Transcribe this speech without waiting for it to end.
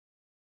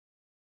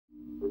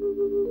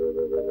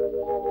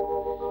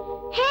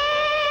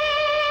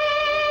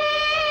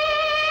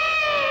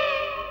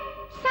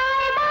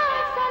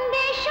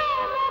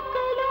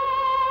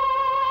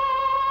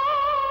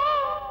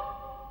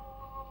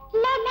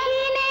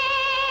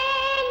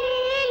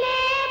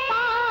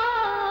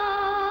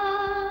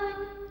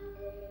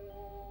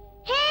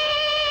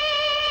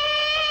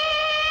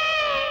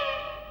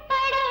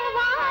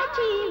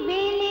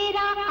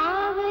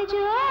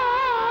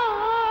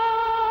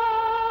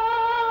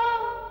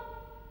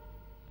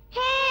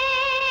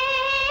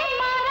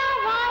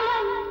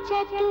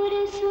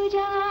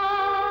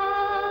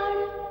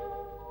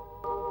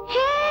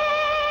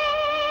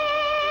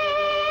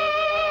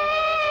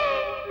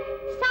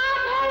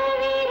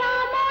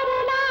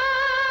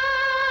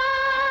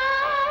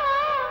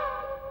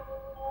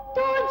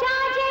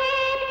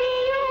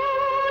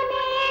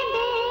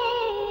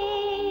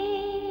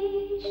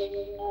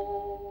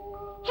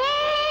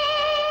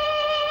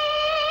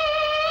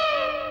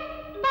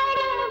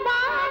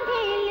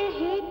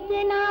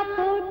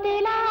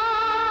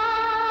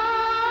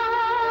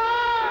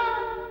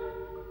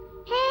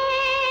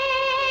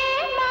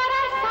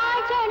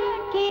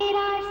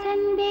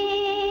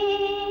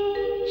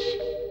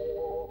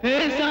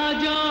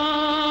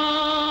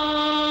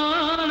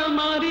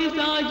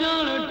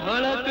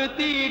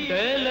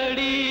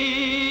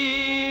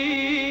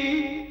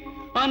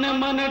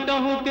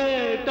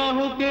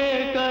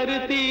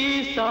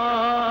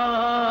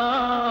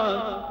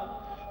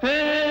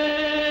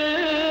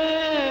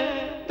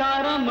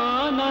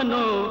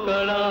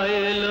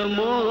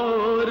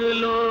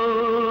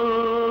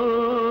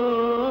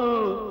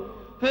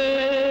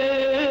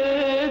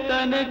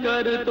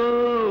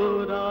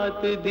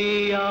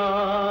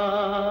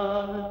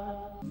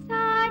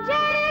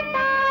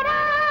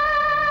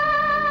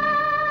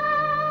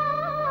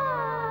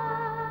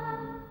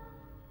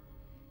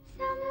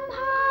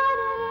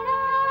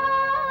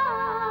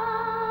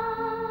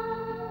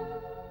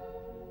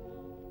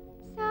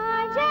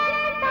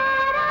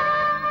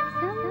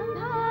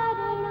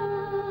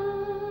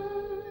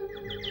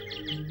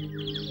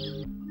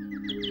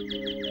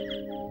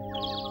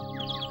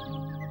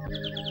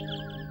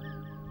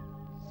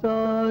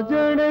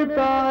साजन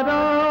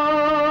तारा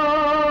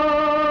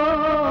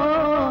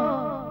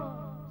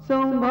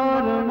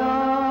संभारना,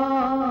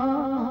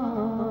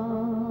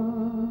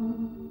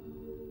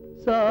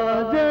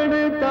 साजन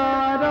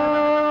तारा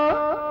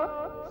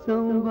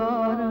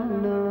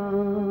संभारना।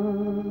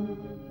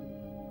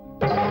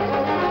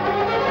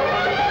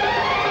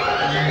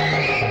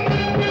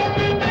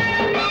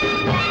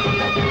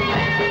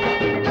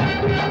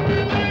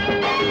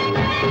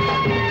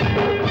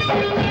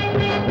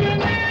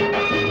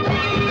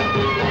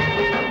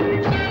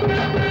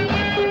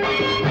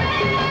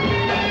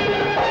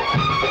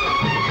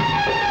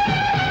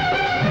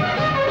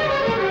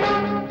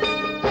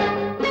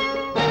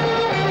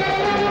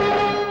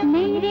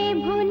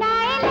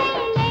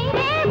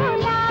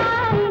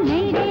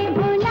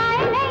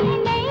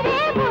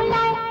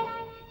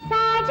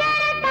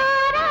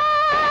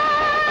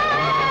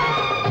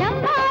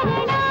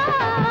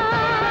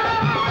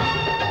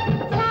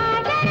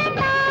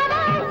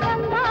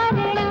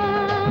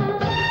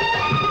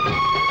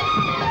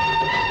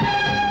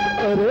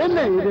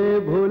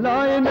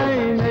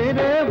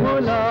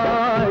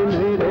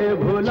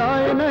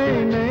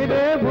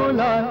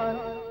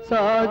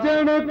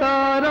 साजन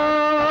तारा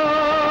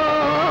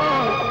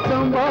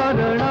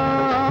संभारना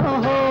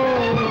हो,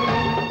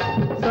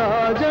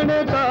 साजन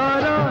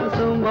तारा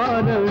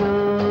संभारना।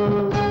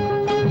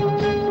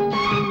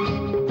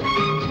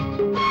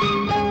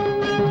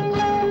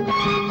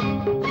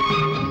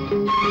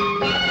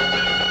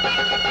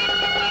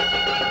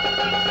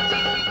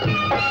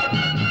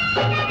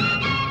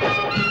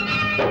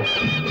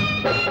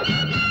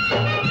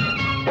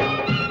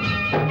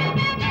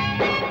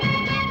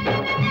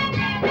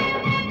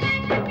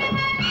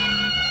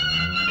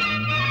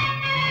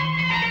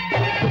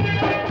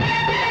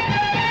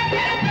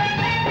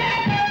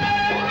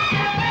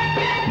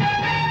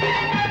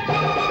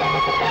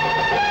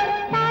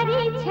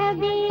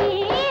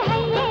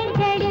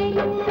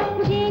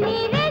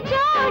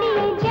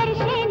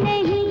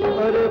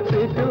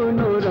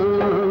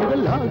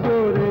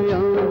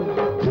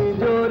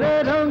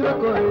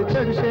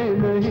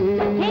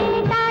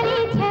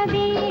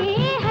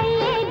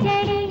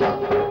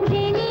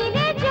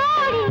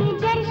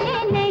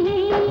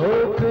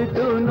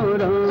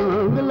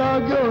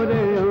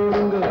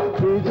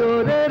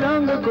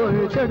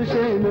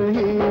 चढ़से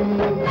नहीं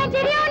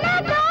नजरियों ना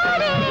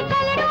तोरे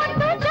कलरों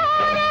तू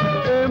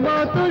चोरे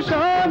माँ तू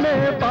शाने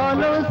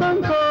पालो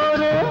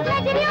संकोरे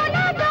नजरियों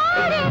ना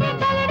तोरे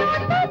कलरों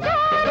तू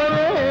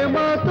चोरे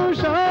माँ तू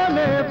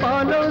शाने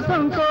पालो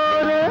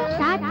संकोरे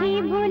साथी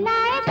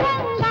बुलाए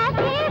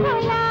संगाती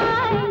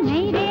बुलाए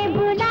नहीं रे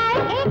बुलाए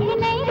एक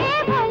नहीं रे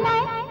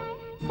बुलाए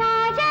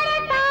साजन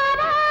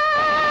तारा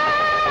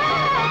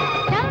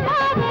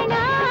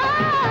संभावना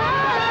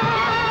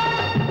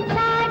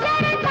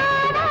साजन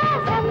तारा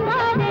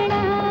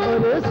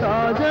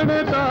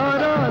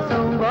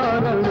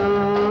संभारना।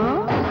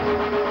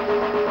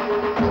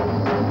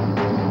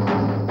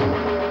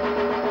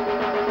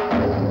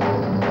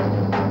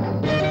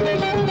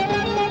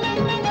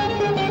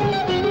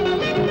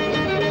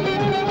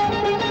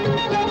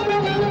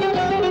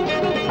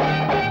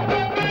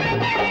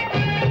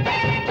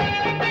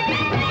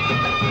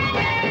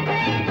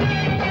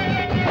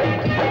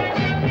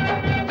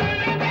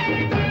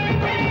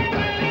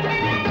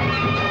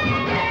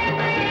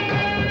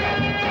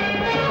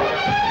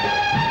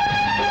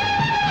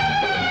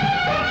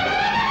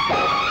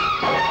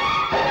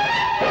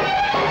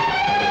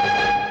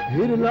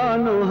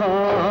 हिरलानो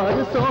हार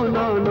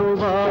सोनानो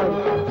भार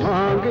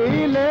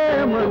मांगी ले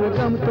मन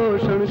गम तो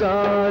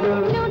शृंगार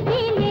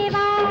लूटी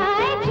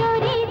लेवार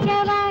चोरी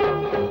जवार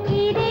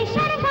हीरे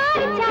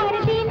शृंगार 4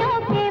 दिनों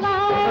के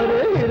वार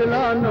अरे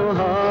हिरलानो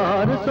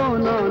हार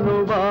सोनानो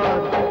भार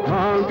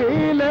मांगी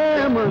ले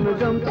मन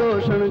गम तो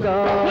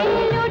शृंगार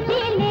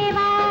लूटी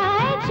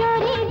लेवार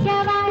चोरी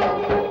जवार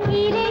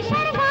हीरे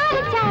शृंगार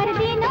 4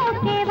 दिनों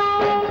के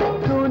वार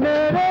तूने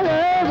रे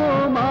वो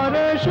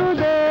मारे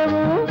शुदेव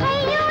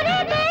अयो रे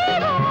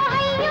देव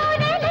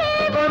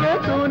अरे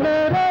तूने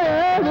रे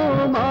वो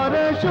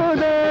मारे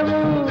शुदेव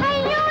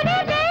अयो रे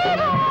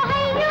देव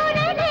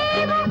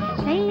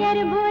सैयर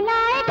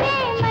बुलाए थे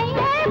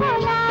मैयर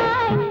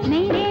बुलाए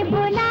नहीं रे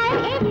बुलाए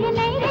एक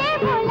नहीं रे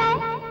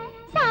बुलाए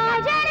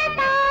साजन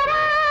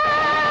तारा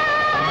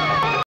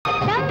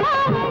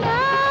संभालना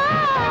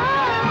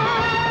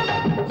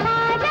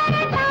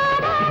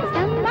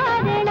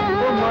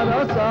तुम्हारा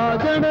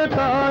साजन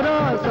तारा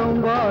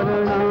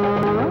संभालना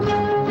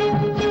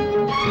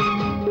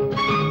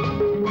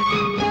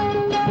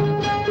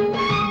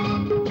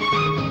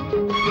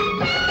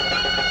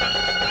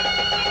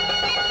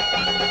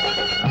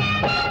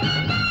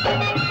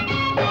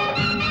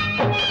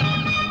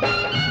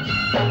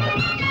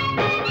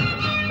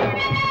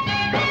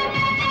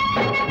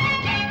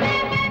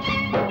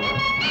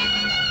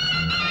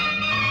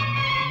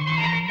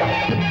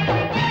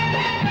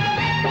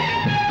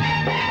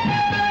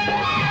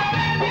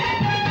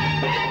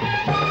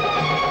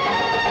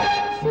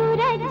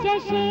सूरज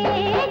जशे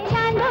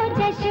चांदो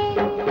जशे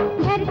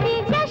धरती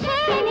जशे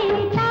नी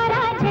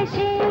तारा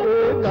जशे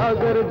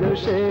गागर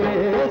जशे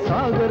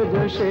सागर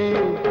जशे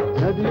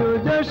नदियों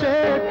जशे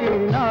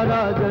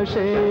किनारा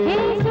जशे हे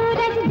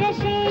सूरज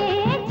जशे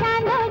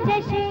चांदो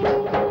जशे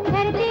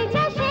धरती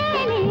जशे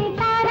नी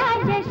तारा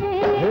जशे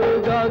हे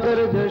गागर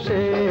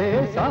जशे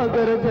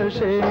सागर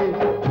जशे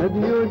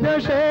नदियों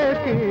जशे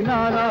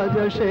किनारा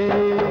जशे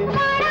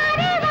तारा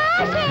रे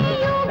वाशे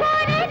युगो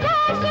रे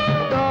जाशे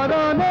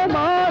तारा ने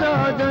मारा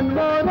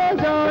जन्मों ने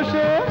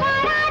जाशे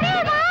तारा रे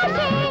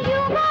वाशे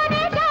युगो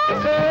रे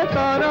जाशे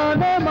तारा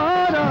ने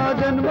मारा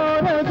जन्मों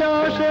ने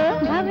जाशे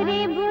भवरे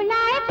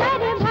बुलाए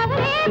पर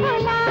भवरे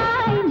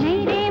बुलाए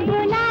नहीं रे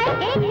बुलाए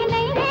एक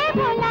नहीं रे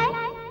बुलाए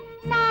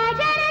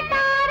साजन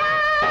तारा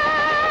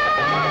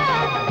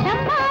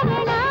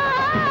संभालना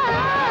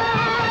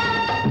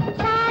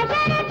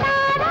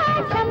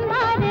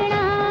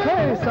हे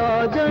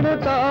साजन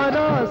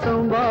तारा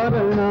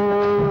संभालना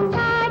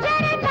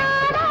साजन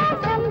तारा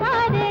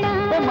संभालना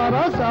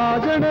तुम्हारा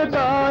साजन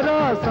तारा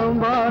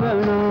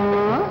संभालना